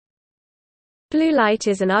Blue light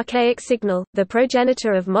is an archaic signal, the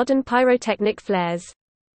progenitor of modern pyrotechnic flares.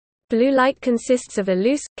 Blue light consists of a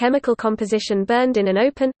loose, chemical composition burned in an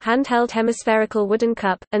open, handheld hemispherical wooden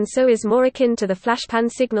cup, and so is more akin to the flashpan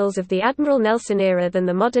signals of the Admiral Nelson era than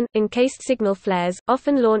the modern, encased signal flares,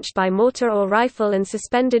 often launched by mortar or rifle and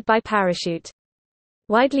suspended by parachute.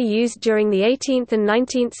 Widely used during the 18th and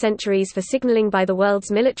 19th centuries for signaling by the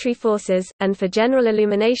world's military forces, and for general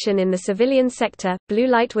illumination in the civilian sector, blue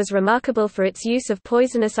light was remarkable for its use of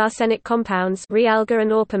poisonous arsenic compounds realga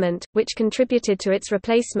and orpiment, which contributed to its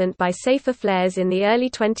replacement by safer flares in the early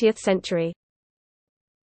 20th century.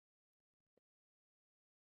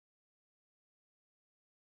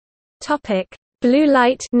 Blue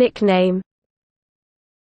light nickname.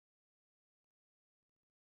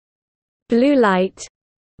 Blue light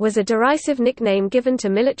was a derisive nickname given to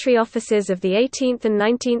military officers of the 18th and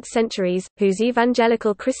 19th centuries, whose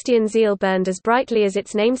evangelical Christian zeal burned as brightly as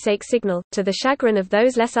its namesake signal, to the chagrin of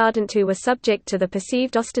those less ardent who were subject to the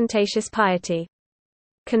perceived ostentatious piety.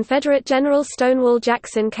 Confederate General Stonewall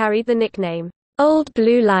Jackson carried the nickname, "Old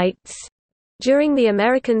Blue Lights," during the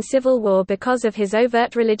American Civil War because of his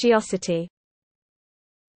overt religiosity.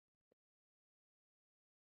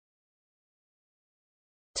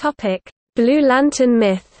 Blue Lantern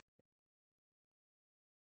myth.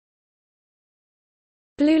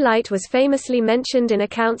 Blue light was famously mentioned in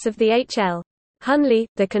accounts of the H.L. Hunley,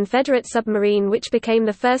 the Confederate submarine which became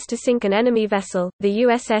the first to sink an enemy vessel, the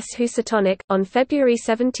USS Housatonic, on February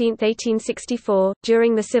 17, 1864,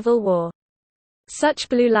 during the Civil War. Such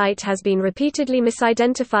blue light has been repeatedly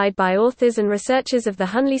misidentified by authors and researchers of the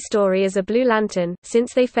Hunley story as a blue lantern,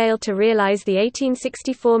 since they failed to realize the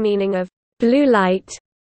 1864 meaning of blue light,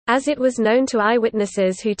 as it was known to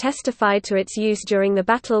eyewitnesses who testified to its use during the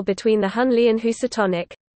battle between the Hunley and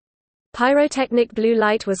Housatonic. Pyrotechnic blue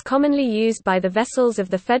light was commonly used by the vessels of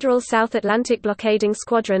the Federal South Atlantic Blockading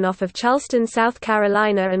Squadron off of Charleston, South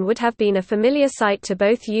Carolina, and would have been a familiar sight to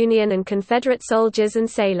both Union and Confederate soldiers and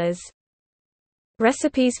sailors.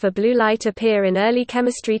 Recipes for blue light appear in early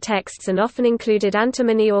chemistry texts and often included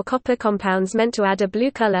antimony or copper compounds meant to add a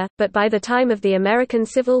blue color, but by the time of the American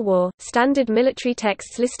Civil War, standard military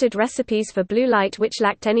texts listed recipes for blue light which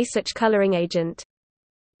lacked any such coloring agent.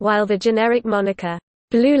 While the generic moniker,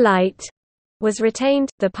 blue light, was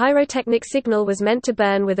retained, the pyrotechnic signal was meant to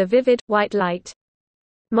burn with a vivid, white light.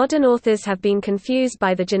 Modern authors have been confused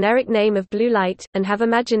by the generic name of blue light, and have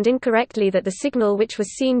imagined incorrectly that the signal which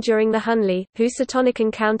was seen during the Hunley, Housatonic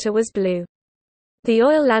encounter was blue. The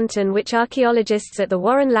oil lantern which archaeologists at the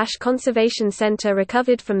Warren Lash Conservation Center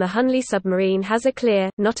recovered from the Hunley submarine has a clear,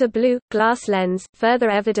 not a blue, glass lens, further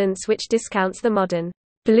evidence which discounts the modern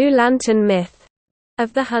blue lantern myth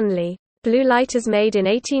of the Hunley. Blue light as made in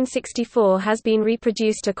 1864 has been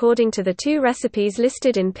reproduced according to the two recipes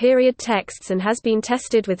listed in period texts and has been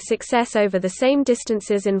tested with success over the same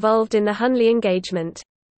distances involved in the Hunley engagement.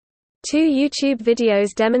 2 YouTube videos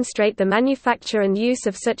demonstrate the manufacture and use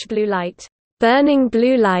of such blue light, "Burning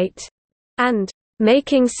Blue Light" and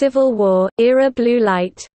 "Making Civil War-Era Blue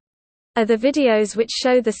Light" are the videos which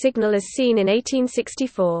show the signal as seen in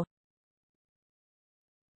 1864.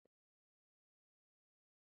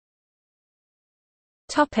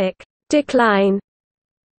 Decline.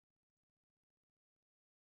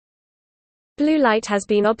 Blue light has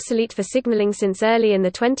been obsolete for signaling since early in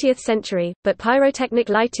the 20th century, but pyrotechnic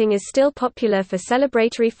lighting is still popular for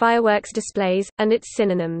celebratory fireworks displays, and its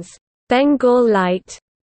synonyms, Bengal light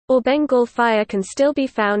or Bengal fire, can still be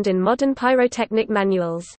found in modern pyrotechnic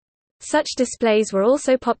manuals. Such displays were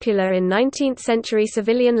also popular in 19th-century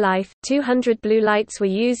civilian life. 200 blue lights were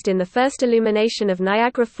used in the first illumination of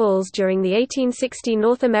Niagara Falls during the 1860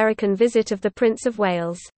 North American visit of the Prince of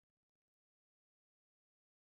Wales.